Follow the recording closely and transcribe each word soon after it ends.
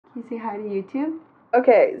Can you say hi to YouTube?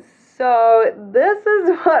 Okay, so this is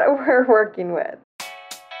what we're working with.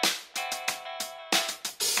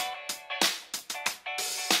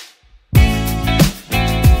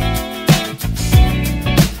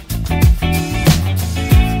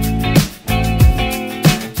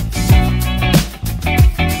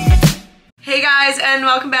 Hey guys, and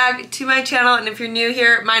welcome back to my channel. And if you're new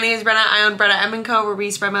here, my name is Brenna. I own Brenna M Co, where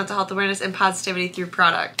we spread mental health awareness and positivity through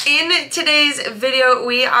product. In today's video,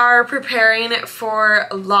 we are preparing for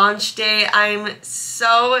launch day. I'm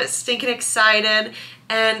so stinking excited,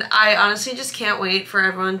 and I honestly just can't wait for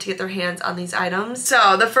everyone to get their hands on these items.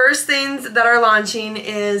 So the first things that are launching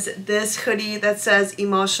is this hoodie that says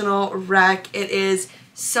Emotional Wreck. It is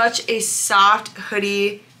such a soft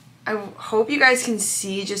hoodie. I hope you guys can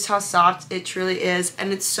see just how soft it truly is,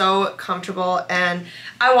 and it's so comfortable, and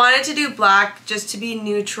I wanted to do black just to be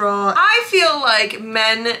neutral. I feel like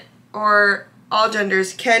men or all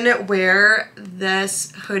genders can wear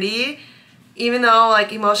this hoodie, even though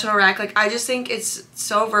like Emotional Wreck, like I just think it's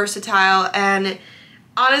so versatile, and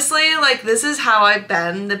honestly, like this is how I've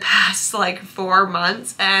been the past like 4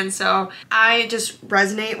 months, and so I just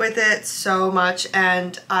resonate with it so much,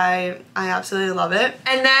 and I absolutely love it.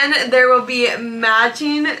 And then there will be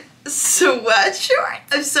matching sweatshirt.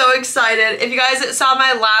 I'm so excited. If you guys saw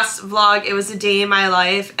my last vlog, it was a day in my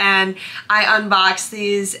life, and I unboxed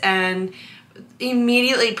these and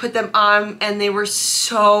immediately put them on, and they were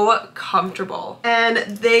so comfortable.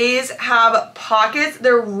 And these have pockets.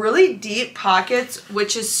 They're really deep pockets,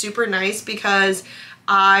 which is super nice because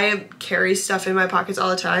I carry stuff in my pockets all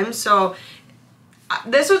the time. So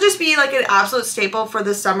this will just be like an absolute staple for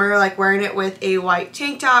the summer, like wearing it with a white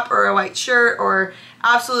tank top or a white shirt or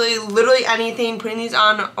absolutely literally anything, putting these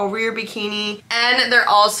on over your bikini. And they're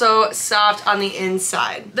also soft on the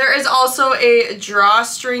inside. There is also a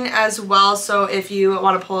drawstring as well, so if you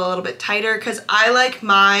want to pull a little bit tighter, because I like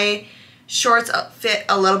my shorts fit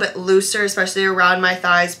a little bit looser, especially around my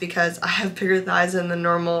thighs, because I have bigger thighs than the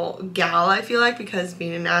normal gal, I feel like, because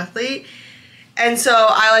being an athlete. And so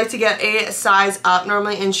I like to get a size up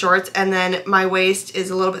normally in shorts, and then my waist is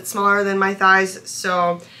a little bit smaller than my thighs,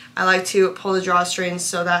 so I like to pull the drawstrings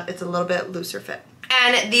so that it's a little bit looser fit.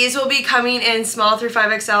 And these will be coming in small through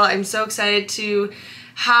 5XL. I'm so excited to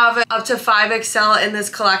have up to 5XL in this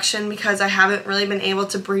collection because I haven't really been able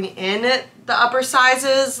to bring in the upper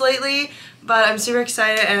sizes lately. But I'm super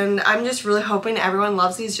excited, and I'm just really hoping everyone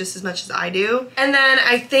loves these just as much as I do. And then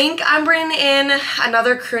I think I'm bringing in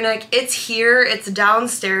another crew neck. It's here, it's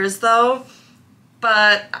downstairs though,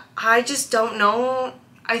 but I just don't know.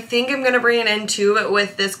 I think I'm gonna bring it in too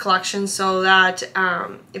with this collection so that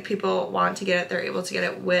if people want to get it, they're able to get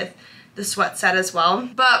it with the sweat set as well.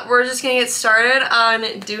 But we're just gonna get started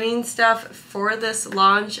on doing stuff for this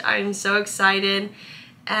launch. I'm so excited,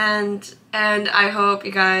 and I hope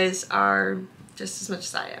you guys are just as much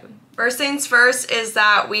as I am. First things first is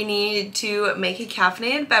that we need to make a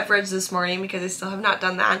caffeinated beverage this morning because I still have not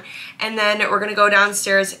done that. And then we're gonna go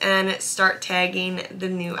downstairs and start tagging the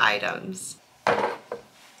new items.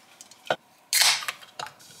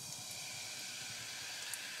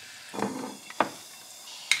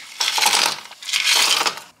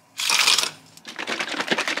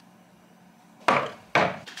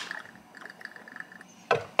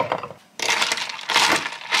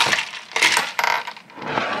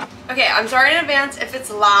 Okay, I'm sorry in advance if it's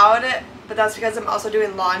loud, but that's because I'm also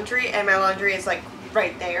doing laundry, and my laundry is like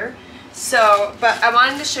right there. So, but I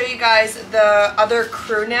wanted to show you guys the other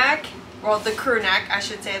crew neck, well, the crew neck, I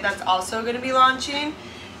should say, that's also going to be launching.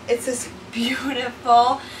 It's this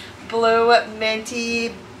beautiful blue,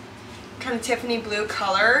 minty, kind of Tiffany blue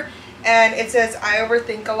color, and it says, I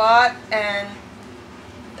overthink a lot, and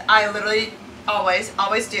I literally always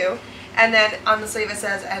do. And then on the sleeve it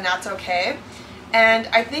says, and that's okay. And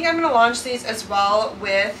I think I'm going to launch these as well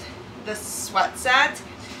with the sweat set.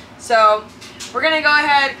 So we're going to go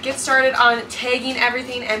ahead, get started on tagging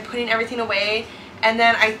everything and putting everything away. And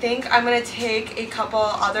then I think I'm going to take a couple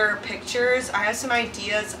other pictures. I have some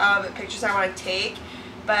ideas of pictures I want to take,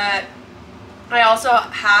 but I also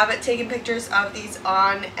have taken pictures of these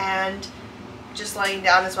on and just laying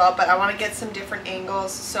down as well. But I want to get some different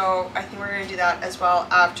angles, so I think we're going to do that as well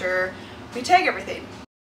after we tag everything.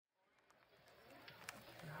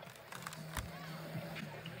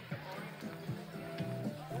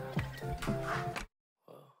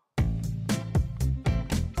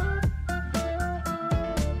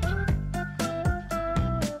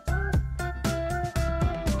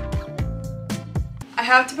 I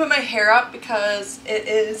have to put my hair up because it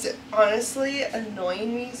is honestly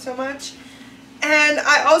annoying me so much. And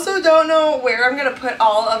I also don't know where I'm gonna put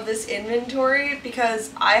all of this inventory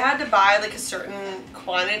because I had to buy like a certain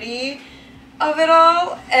quantity of it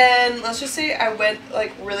all, and let's just say I went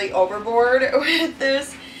like really overboard with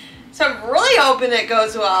this. So I'm really hoping it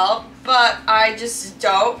goes well, but I just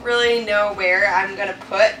don't really know where I'm gonna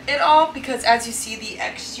put it all because as you see, the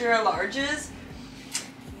extra larges,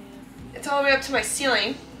 it's all the way up to my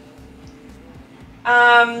ceiling.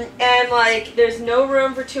 And like there's no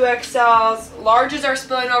room for 2XLs. Larges are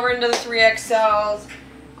spilling over into the 3XLs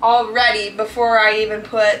already before I even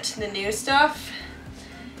put the new stuff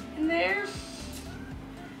in there.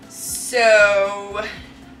 So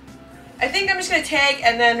I think I'm just gonna take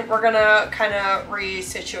and then we're gonna kind of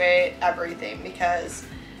resituate everything because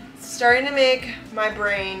it's starting to make my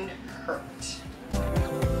brain hurt.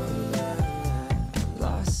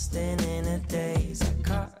 Lost in a daze, I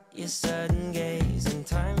caught your sudden gaze and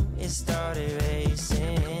time it started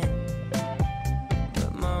racing.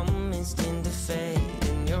 But moments tend to fade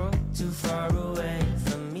and you're too far away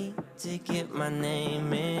from me to get my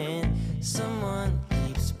name in. Someone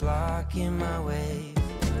keeps blocking my way.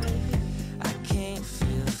 I can't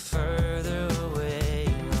feel further away.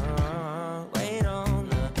 Wait on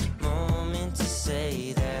the moment to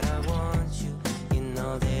say that I want you. You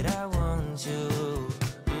know that I want you.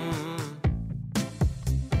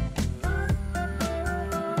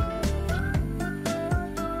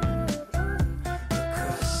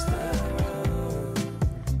 Across the road.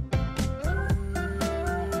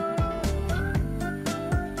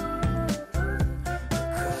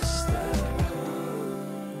 Across the road.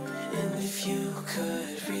 And if you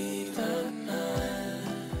could read my mind,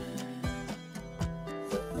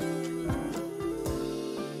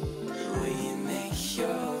 will you make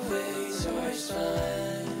your way towards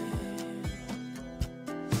mine?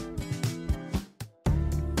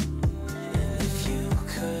 And if you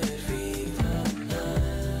could read my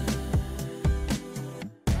mind,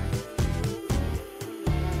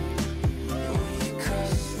 will you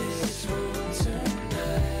cross this room tonight?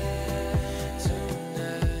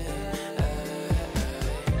 Tonight.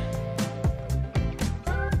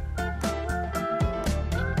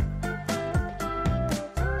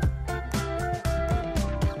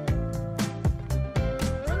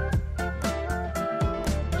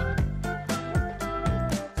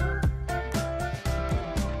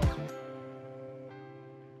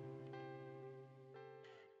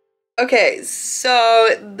 Okay,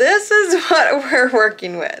 so this is what we're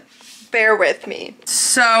working with. Bear with me.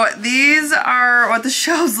 So these are what the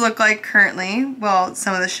shelves look like currently. Well,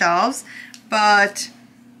 some of the shelves, but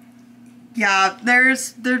yeah, they're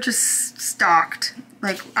just stocked.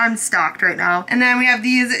 Like I'm stocked right now. And then we have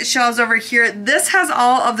these shelves over here. This has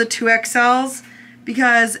all of the 2XLs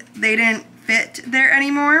because they didn't fit there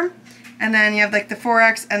anymore. And then you have like the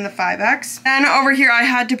 4X and the 5X. And over here I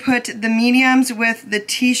had to put the mediums with the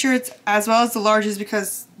t-shirts as well as the larges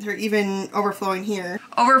because they're even overflowing here.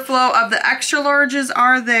 Overflow of the extra larges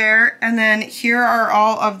are there. And then here are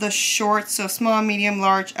all of the shorts. So small, medium,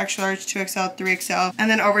 large, extra large, 2XL, 3XL. And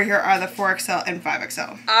then over here are the 4XL and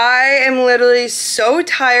 5XL. I am literally so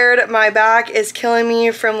tired. My back is killing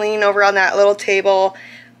me from leaning over on that little table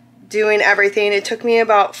doing everything. It took me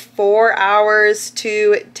about 4 hours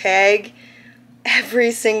to tag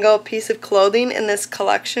every single piece of clothing in this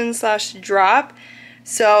collection slash drop.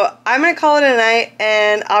 So I'm gonna call it a night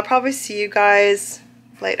and I'll probably see you guys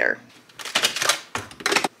later.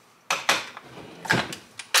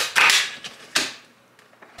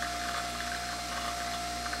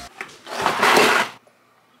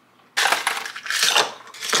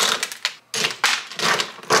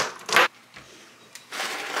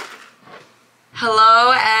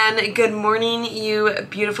 Hello and good morning, you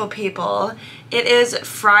beautiful people. It is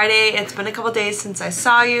Friday. It's been a couple days since I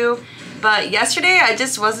saw you, but yesterday I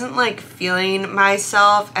just wasn't like feeling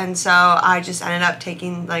myself, and so I just ended up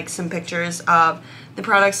taking like some pictures of the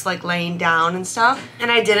products like laying down and stuff. And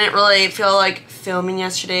I didn't really feel like filming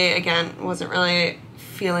yesterday. Again, wasn't really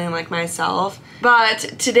feeling like myself.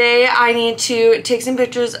 But today I need to take some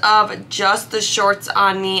pictures of just the shorts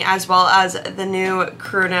on me as well as the new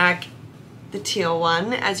crew neck, the teal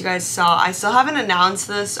one. As you guys saw, I still haven't announced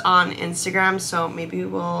this on Instagram, so maybe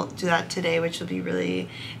we'll do that today, which will be really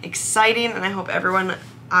exciting, and I hope everyone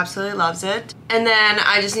absolutely loves it. And then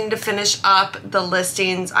I just need to finish up the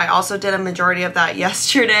listings. I also did a majority of that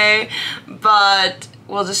yesterday, but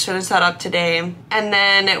we'll just finish that up today. And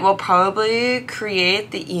then we'll probably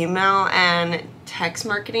create the email and text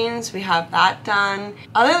marketing, so we have that done.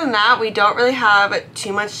 Other than that, we don't really have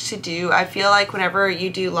too much to do. I feel like whenever you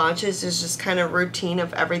do launches, there's just kind of routine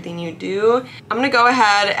of everything you do. I'm gonna go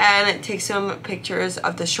ahead and take some pictures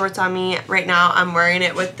of the shorts on me. Right now, I'm wearing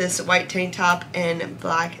it with this white tank top and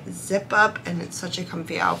black zip up, and it's such a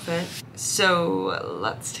comfy outfit. So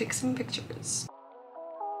let's take some pictures.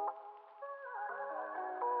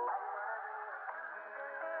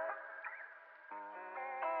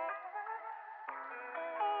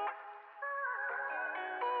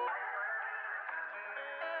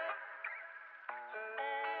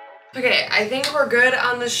 Okay, I think we're good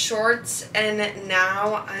on the shorts, and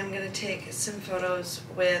now I'm gonna take some photos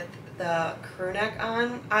with the crew neck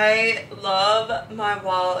on. I love my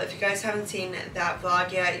wall. If you guys haven't seen that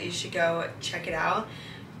vlog yet, you should go check it out.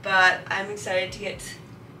 But I'm excited to get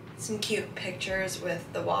some cute pictures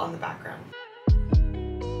with the wall in the background.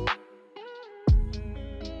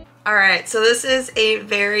 Alright, so this is a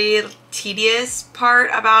very tedious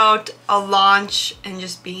part about a launch and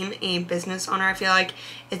just being a business owner. I feel like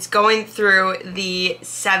it's going through the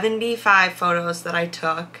 75 photos that I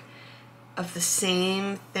took of the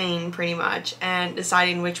same thing pretty much and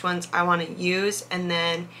deciding which ones I want to use and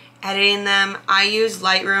then editing them. I use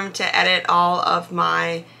Lightroom to edit all of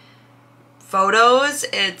my photos.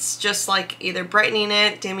 It's just like either brightening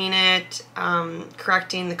it, dimming it,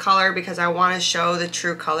 correcting the color because I want to show the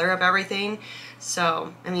true color of everything.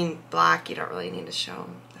 So, I mean, black, you don't really need to show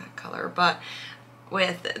that color, but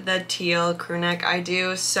with the teal crew neck I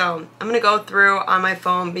do. So I'm gonna go through on my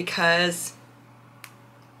phone because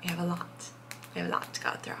we have a lot. We have a lot to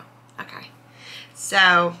go through. Okay,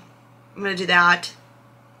 so I'm gonna do that.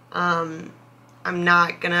 I'm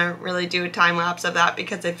not gonna really do a time lapse of that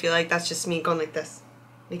because I feel like that's just me going like this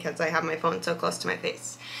because I have my phone so close to my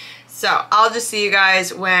face. So I'll just see you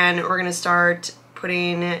guys when we're gonna start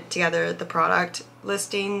putting together the product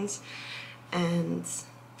listings, and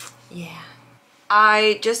yeah.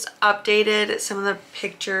 I just updated some of the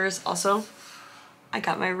pictures. Also, I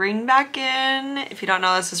got my ring back in. If you don't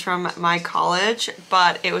know, this is from my college,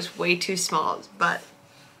 but it was way too small, but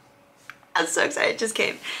I'm so excited, it just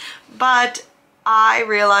came. But I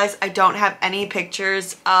realized I don't have any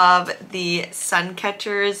pictures of the sun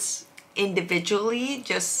catchers individually,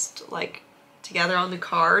 just like together on the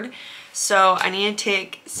card. So I need to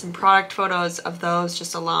take some product photos of those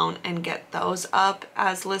just alone and get those up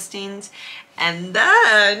as listings. And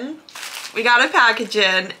then we got a package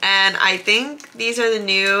in, and I think these are the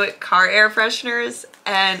new car air fresheners.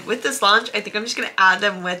 And with this launch, I think I'm just gonna add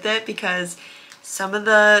them with it because some of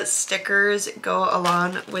the stickers go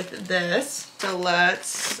along with this. So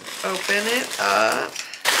let's open it up.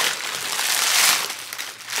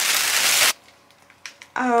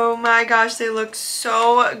 Oh my gosh, they look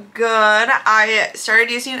so good. I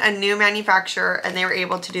started using a new manufacturer and they were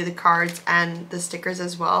able to do the cards and the stickers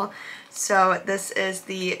as well. So this is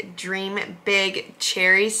the Dream Big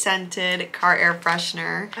Cherry Scented Car Air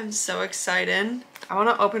Freshener. I'm so excited. I want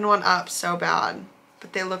to open one up so bad,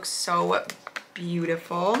 but they look so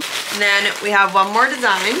beautiful. And then we have one more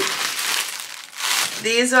design.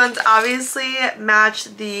 These ones obviously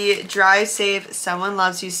match the Drive Safe Someone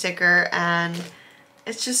Loves You sticker, and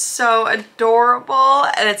it's just so adorable,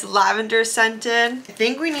 and it's lavender scented. I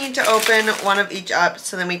think we need to open one of each up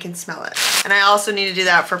so then we can smell it. And I also need to do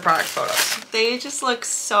that for product photos. They just look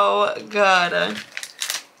so good.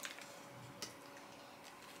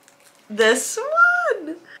 This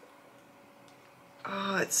one.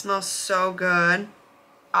 Oh, it smells so good.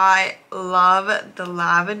 I love the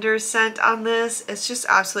lavender scent on this. It's just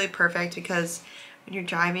absolutely perfect because when you're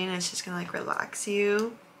driving, it's just gonna like relax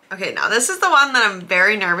you. Okay, now this is the one that I'm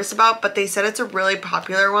very nervous about, but they said it's a really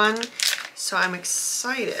popular one, so I'm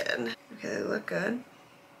excited. Okay, they look good.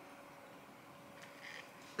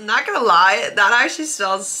 I'm not gonna lie, that actually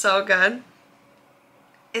smells so good.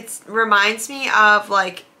 It reminds me of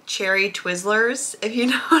like cherry Twizzlers, if you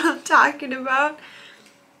know what I'm talking about.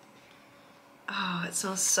 Oh, it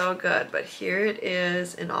smells so good, but here it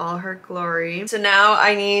is in all her glory. So now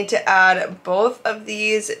I need to add both of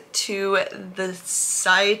these to the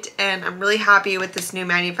site, and I'm really happy with this new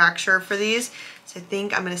manufacturer for these. So I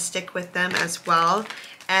think I'm gonna stick with them as well.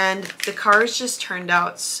 And the cards just turned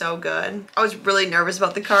out so good. I was really nervous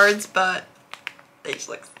about the cards, but they just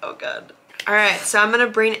look so good. All right, so I'm gonna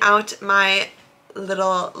bring out my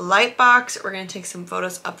little light box. We're gonna take some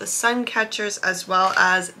photos of the sun catchers as well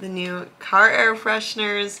as the new car air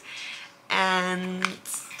fresheners, and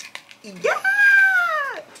yeah!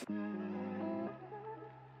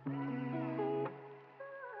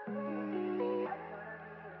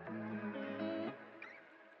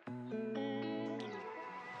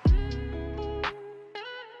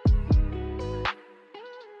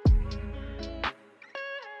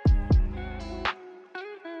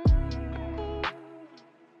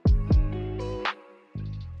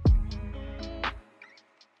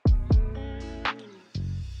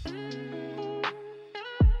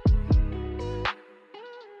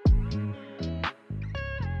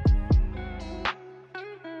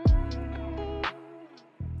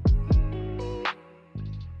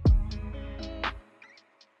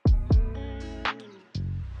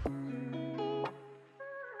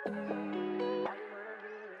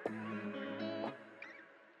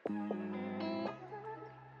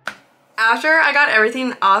 After I got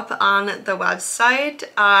everything up on the website,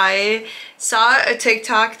 I saw a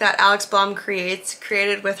TikTok that Alex Blum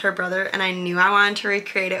created with her brother, and I knew I wanted to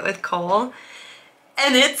recreate it with Cole.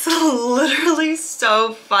 And it's literally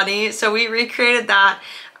so funny. So we recreated that.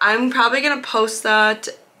 I'm probably gonna post that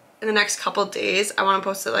in the next couple days. I want to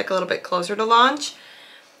post it like a little bit closer to launch.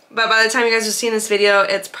 But by the time you guys are seeing this video,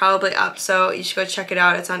 it's probably up. So you should go check it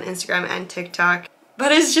out. It's on Instagram and TikTok.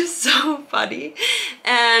 But it's just so funny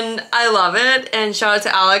and I love it. And shout out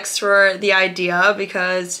to Alex for the idea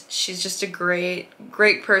because she's just a great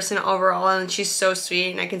person overall, and she's so sweet,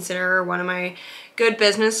 and I consider her one of my good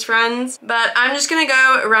business friends. But I'm just gonna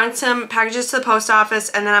go run some packages to the post office,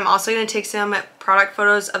 and then I'm also gonna take some product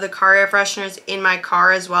photos of the car air fresheners in my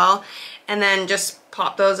car as well, and then just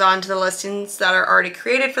pop those onto the listings that are already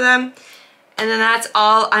created for them. And then that's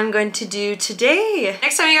all I'm going to do today.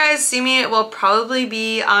 Next time you guys see me, it will probably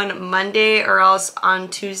be on Monday or else on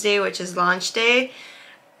Tuesday, which is launch day.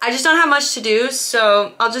 I just don't have much to do,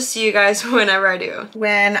 so I'll just see you guys whenever I do.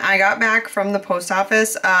 When I got back from the post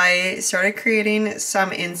office, I started creating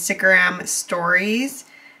some Instagram stories,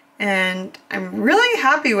 and I'm really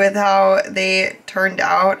happy with how they turned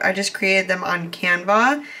out. I just created them on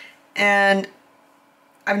Canva, and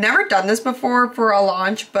I've never done this before for a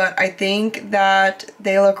launch, but I think that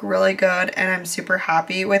they look really good and I'm super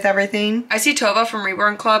happy with everything. I see Tova from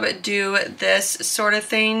Reborn Club do this sort of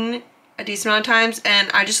thing a decent amount of times,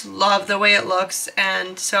 and I just love the way it looks,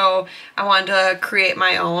 and so I wanted to create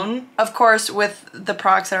my own. Of course, with the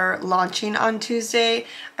products that are launching on Tuesday,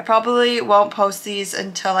 I probably won't post these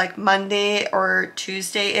until like Monday or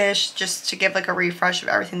Tuesday-ish, just to give like a refresh of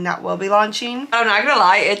everything that will be launching. I'm not gonna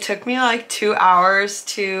lie, it took me like 2 hours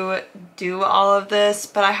to do all of this,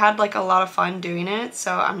 but I had like a lot of fun doing it,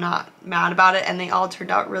 so I'm not mad about it, and they all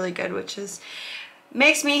turned out really good, which is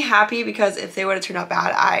makes me happy, because if they would have turned out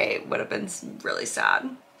bad, I would have been really sad.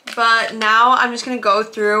 But now I'm just going to go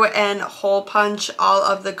through and hole punch all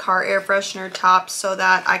of the car air freshener tops so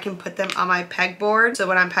that I can put them on my pegboard. So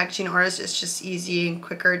when I'm packaging orders, it's just easy and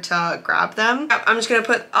quicker to grab them. I'm just going to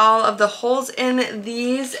put all of the holes in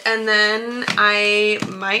these, and then I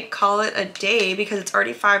might call it a day because it's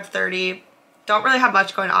already 5:30. Don't really have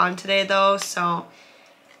much going on today though, so...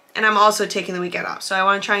 And I'm also taking the weekend off, so I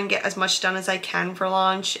want to try and get as much done as I can for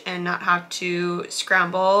launch and not have to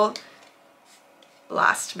scramble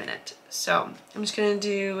last minute. So I'm just gonna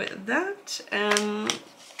do that, and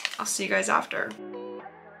I'll see you guys after.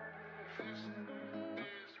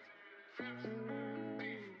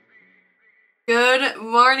 Good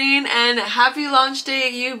morning and happy launch day,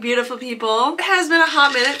 you beautiful people. It has been a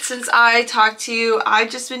hot minute since I talked to you. I've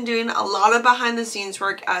just been doing a lot of behind the scenes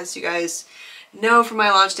work, as you guys know. For my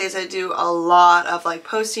launch days, I do a lot of like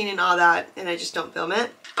posting and all that, and I just don't film it.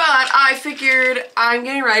 But I figured I'm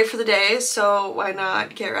getting ready for the day, so why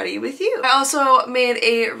not get ready with you? I also made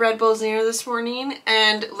a Red Bull Zero this morning,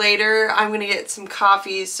 and later I'm gonna get some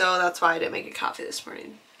coffee, so that's why I didn't make a coffee this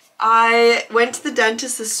morning. I went to the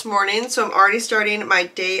dentist this morning, so I'm already starting my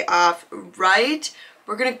day off right.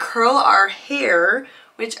 We're gonna curl our hair,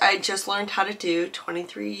 which I just learned how to do.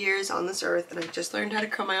 23 years on this earth, and I just learned how to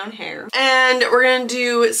curl my own hair. And we're gonna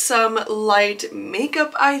do some light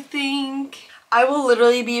makeup, I think. I will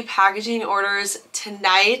literally be packaging orders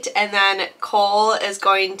tonight, and then Cole is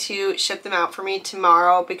going to ship them out for me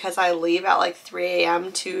tomorrow because I leave at like 3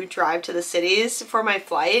 a.m. to drive to the cities for my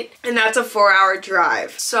flight, and that's a 4-hour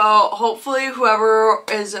drive. So hopefully whoever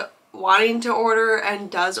is wanting to order and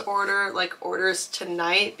does order, like, orders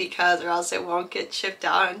tonight, because or else it won't get shipped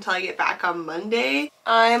out until I get back on Monday.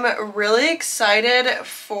 I'm really excited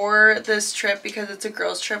for this trip because it's a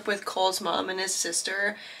girls trip with Cole's mom and his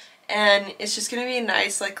sister, and it's just gonna be a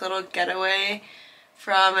nice like little getaway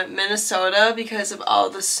from Minnesota because of all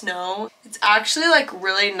the snow. It's actually like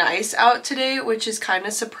really nice out today, which is kind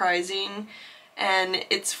of surprising. And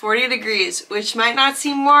it's 40 degrees, which might not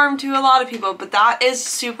seem warm to a lot of people, but that is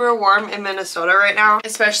super warm in Minnesota right now,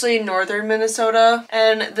 especially in northern Minnesota.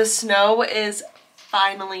 And the snow is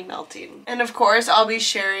finally melting. And of course, I'll be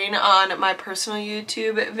sharing on my personal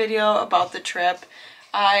YouTube video about the trip.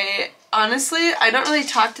 Honestly, I don't really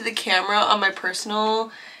talk to the camera on my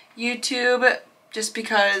personal YouTube just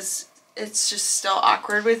because it's just still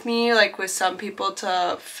awkward with me, like with some people,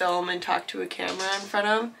 to film and talk to a camera in front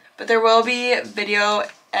of. But there will be video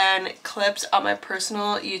and clips on my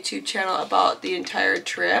personal YouTube channel about the entire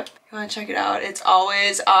trip. If you want to check it out, it's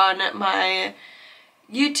always on my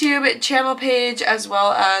YouTube channel page as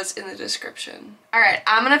well as in the description. Alright,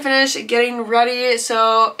 I'm gonna finish getting ready,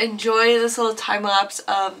 so enjoy this little time lapse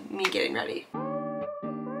of me getting ready.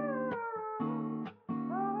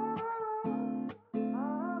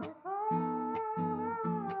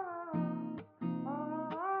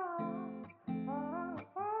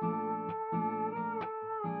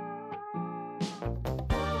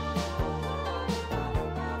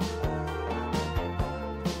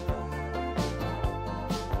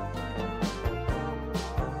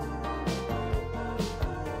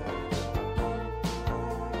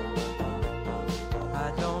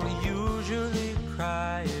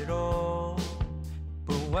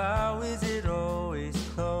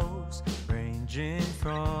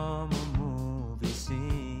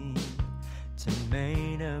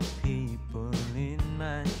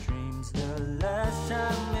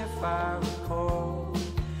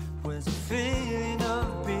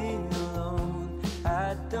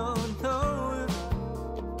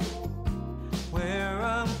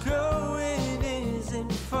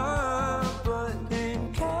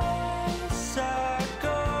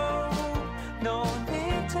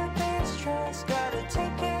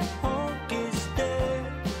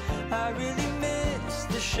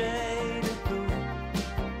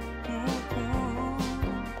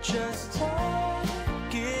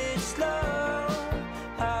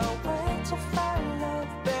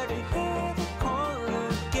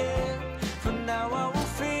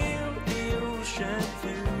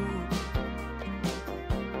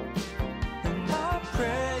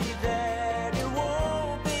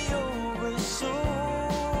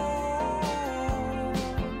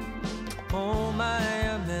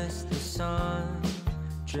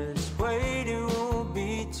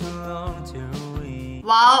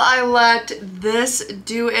 I let this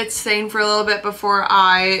do its thing for a little bit before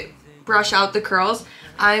I brush out the curls,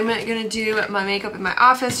 I'm gonna do my makeup in my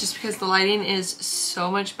office just because the lighting is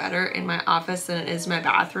so much better in my office than it is in my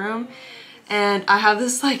bathroom. And I have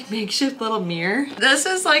this like makeshift little mirror. This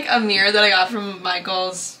is like a mirror that I got from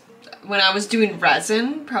Michael's when I was doing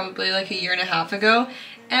resin, probably like a year and a half ago.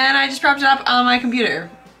 And I just propped it up on my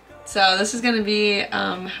computer. So this is gonna be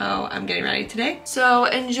how I'm getting ready today. So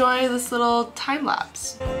enjoy this little time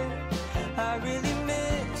lapse. I really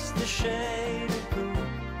miss the shade of blue.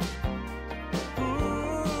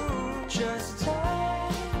 Ooh, just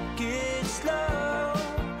take it slow.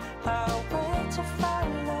 I'll wait to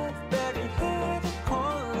find love, better hear the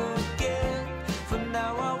call again. For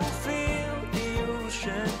now I will feel the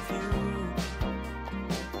ocean view.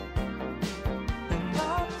 And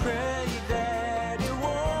I pray that it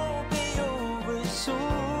won't be over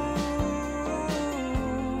soon.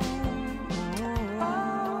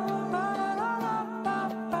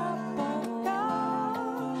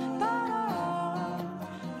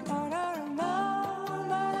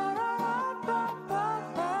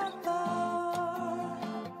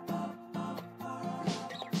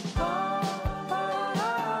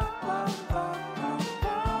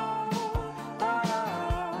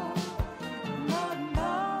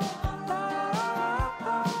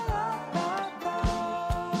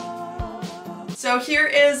 So here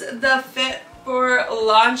is the fit for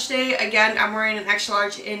launch day. Again, I'm wearing an extra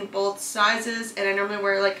large in both sizes, and I normally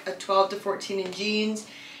wear like a 12 to 14 in jeans,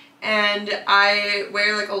 and I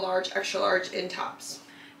wear like a large, extra large in tops.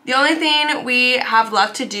 The only thing we have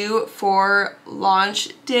left to do for launch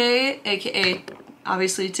day, aka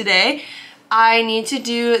obviously today, I need to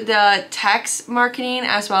do the text marketing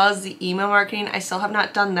as well as the email marketing. I still have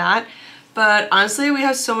not done that. But honestly, we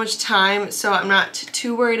have so much time, so I'm not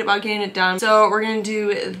too worried about getting it done. So we're gonna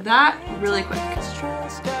do that really quick.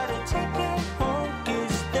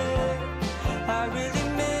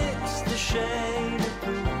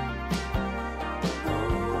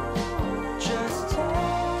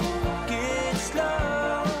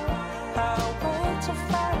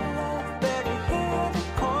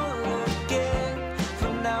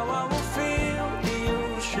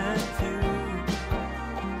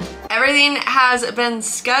 Everything has been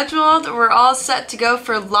scheduled. We're all set to go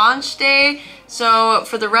for launch day. So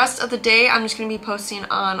for the rest of the day, I'm just gonna be posting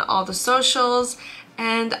on all the socials,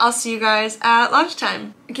 and I'll see you guys at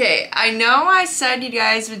lunchtime. Okay, I know I said you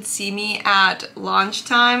guys would see me at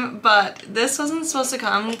lunchtime, but this wasn't supposed to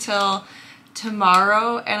come until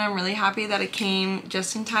tomorrow, and I'm really happy that it came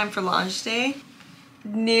just in time for launch day.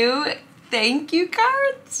 New thank you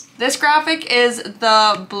cards. This graphic is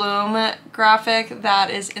the Bloom graphic that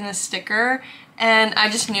is in a sticker, and I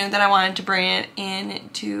just knew that I wanted to bring it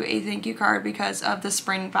into a thank you card because of the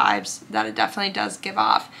spring vibes that it definitely does give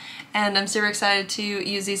off. And I'm super excited to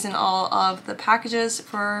use these in all of the packages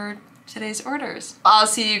for today's orders. I'll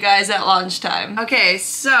see you guys at lunchtime. Okay,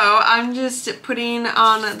 so I'm just putting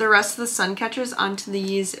on the rest of the sun catchers onto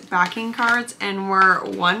these backing cards, and we're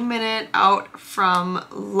 1 minute out from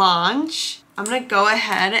launch. I'm gonna go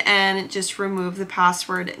ahead and just remove the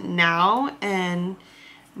password now, and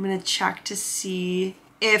I'm gonna check to see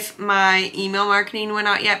if my email marketing went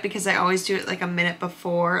out yet, because I always do it like a minute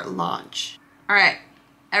before launch. All right,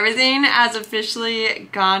 everything has officially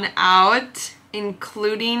gone out,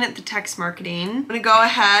 including the text marketing. I'm gonna go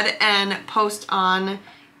ahead and post on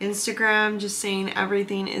Instagram just saying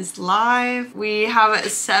everything is live. We have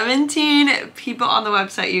 17 people on the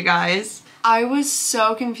website, you guys. I was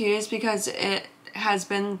so confused because it has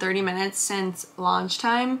been 30 minutes since launch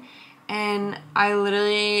time, and I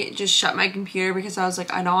literally just shut my computer because I was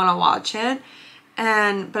like, I don't want to watch it.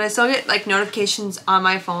 But I still get like notifications on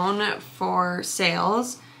my phone for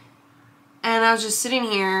sales, and I was just sitting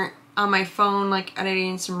here on my phone like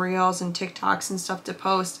editing some reels and TikToks and stuff to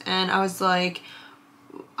post, and I was like,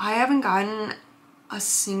 I haven't gotten a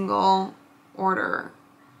single order,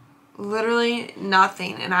 literally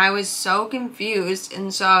nothing, and I was so confused.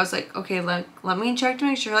 And so I was like, okay, let me check to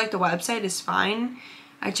make sure like the website is fine.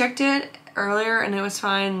 I checked it earlier and it was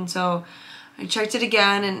fine, and so I checked it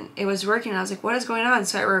again and it was working. I was like, what is going on?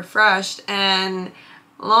 So I refreshed, and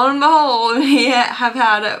lo and behold, we have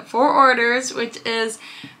had 4 orders, which is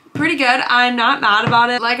pretty good. I'm not mad about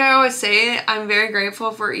it. Like I always say, I'm very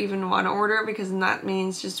grateful for even 1 order, because that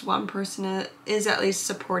means just 1 person is at least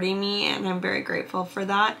supporting me, and I'm very grateful for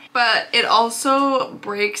that. But it also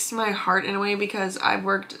breaks my heart in a way, because I've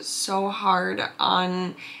worked so hard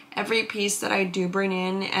on every piece that I do bring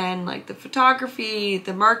in, and like the photography,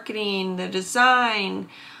 the marketing, the design,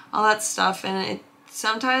 all that stuff, and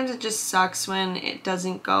sometimes it just sucks when it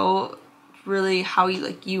doesn't go really how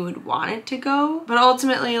you would want it to go. But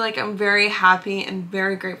ultimately, like, I'm very happy and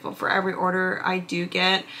very grateful for every order I do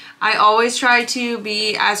get. I always try to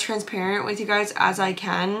be as transparent with you guys as I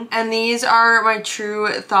can, and these are my true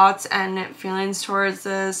thoughts and feelings towards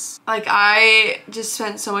this. Like, I just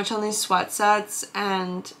spent so much on these sweat sets,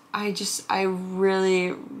 and I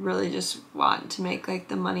really just want to make like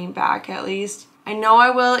the money back at least. I know I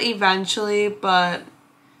will eventually, but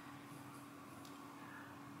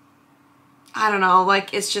I don't know,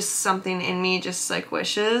 like, it's just something in me just like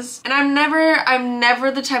wishes. And I'm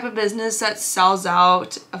never the type of business that sells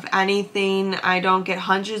out of anything. I don't get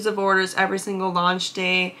hundreds of orders every single launch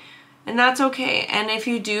day, and that's okay. And if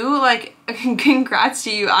you do, like, congrats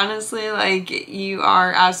to you, honestly, like, you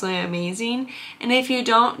are absolutely amazing. And if you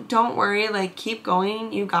don't worry, like, keep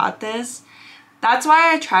going, you got this. That's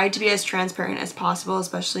why I tried to be as transparent as possible,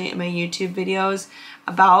 especially in my YouTube videos,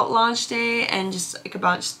 about launch day and just like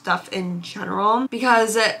about stuff in general,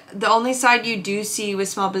 because the only side you do see with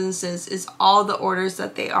small businesses is all the orders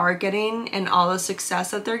that they are getting and all the success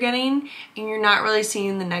that they're getting, and you're not really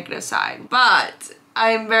seeing the negative side. But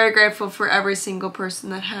I'm very grateful for every single person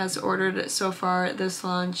that has ordered so far this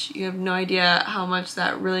launch. You have no idea how much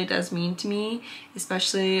that really does mean to me,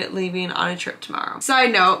 especially leaving on a trip tomorrow.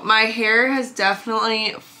 Side note, my hair has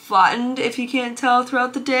definitely flattened, if you can't tell,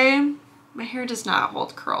 throughout the day. My hair does not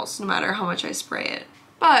hold curls no matter how much I spray it.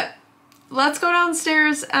 But let's go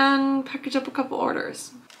downstairs and package up a couple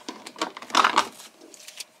orders.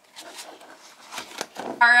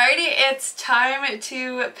 Alrighty, it's time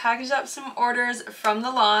to package up some orders from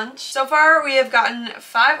the launch. So far, we have gotten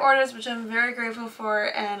 5 orders, which I'm very grateful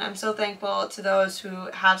for, and I'm so thankful to those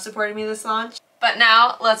who have supported me this launch. But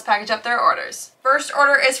now, let's package up their orders. First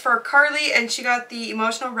order is for Carly, and she got the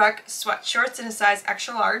Emotional Wreck sweat shorts in a size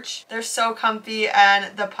extra large. They're so comfy,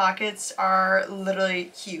 and the pockets are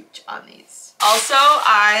literally huge on these. Also,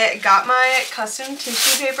 I got my custom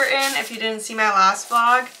tissue paper in, if you didn't see my last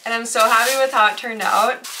vlog, and I'm so happy with how it turned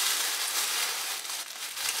out.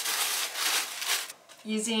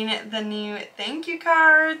 Using the new thank you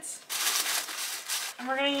cards. And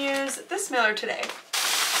we're gonna use this mailer today.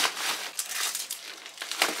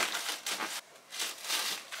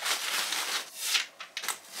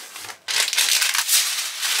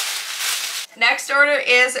 Next order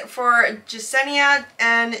is for Jasenia,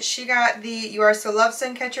 and she got the You Are So Loved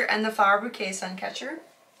sun catcher and the Flower Bouquet sun catcher.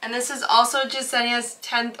 And this is also Jasenia's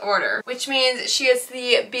 10th order, which means she gets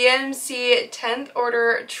the BMC 10th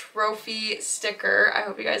order trophy sticker. I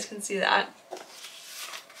hope you guys can see that.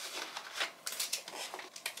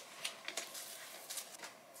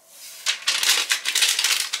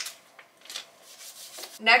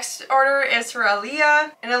 Next order is for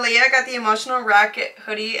Aaliyah, and Aaliyah got the Emotional Wreck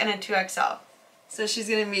hoodie and a 2XL. So she's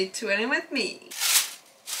gonna be twinning with me.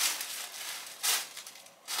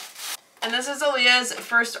 And this is Aaliyah's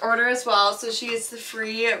first order as well, so she gets the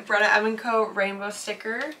free Brenna M Co rainbow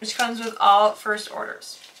sticker, which comes with all first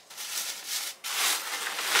orders.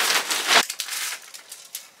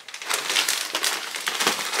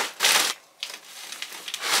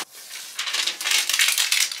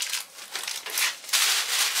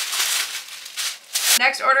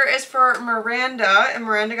 Next order is for Miranda, and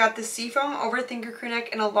Miranda got the Seafoam Overthinker crew neck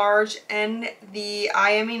in a large and the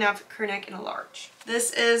I Am Enough crew neck in a large.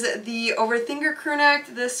 This is the Overthinker crew neck.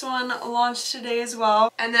 This one launched today as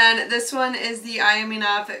well. And then this one is the I Am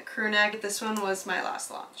Enough crew neck. This one was my last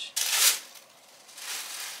launch.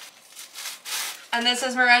 And this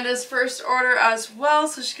is Miranda's first order as well,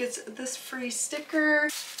 so she gets this free sticker.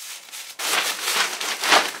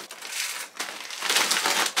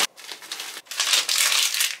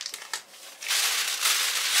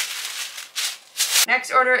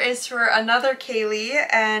 Next order is for another Kaylee,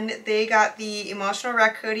 and they got the Emotional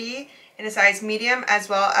Wreck hoodie in a size medium, as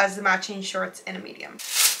well as the matching shorts in a medium.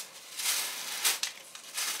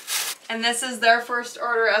 And this is their first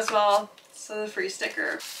order as well, so the free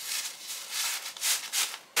sticker.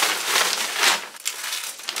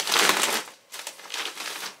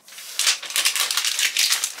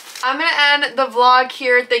 I'm gonna end the vlog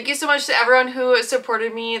here. Thank you so much to everyone who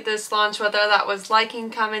supported me this launch, whether that was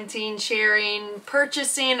liking, commenting, sharing,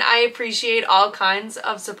 purchasing. I appreciate all kinds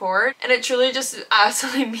of support, and it truly just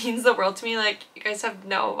absolutely means the world to me. Like, you guys have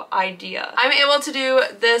no idea. I'm able to do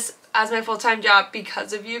this as my full-time job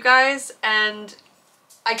because of you guys, and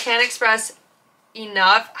I can't express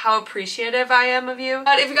enough how appreciative I am of you.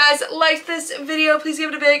 But if you guys liked this video, please give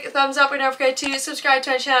it a big thumbs up, and don't forget to subscribe to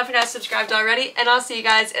my channel if you're not subscribed already, and I'll see you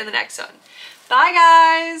guys in the next one. Bye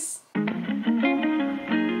guys!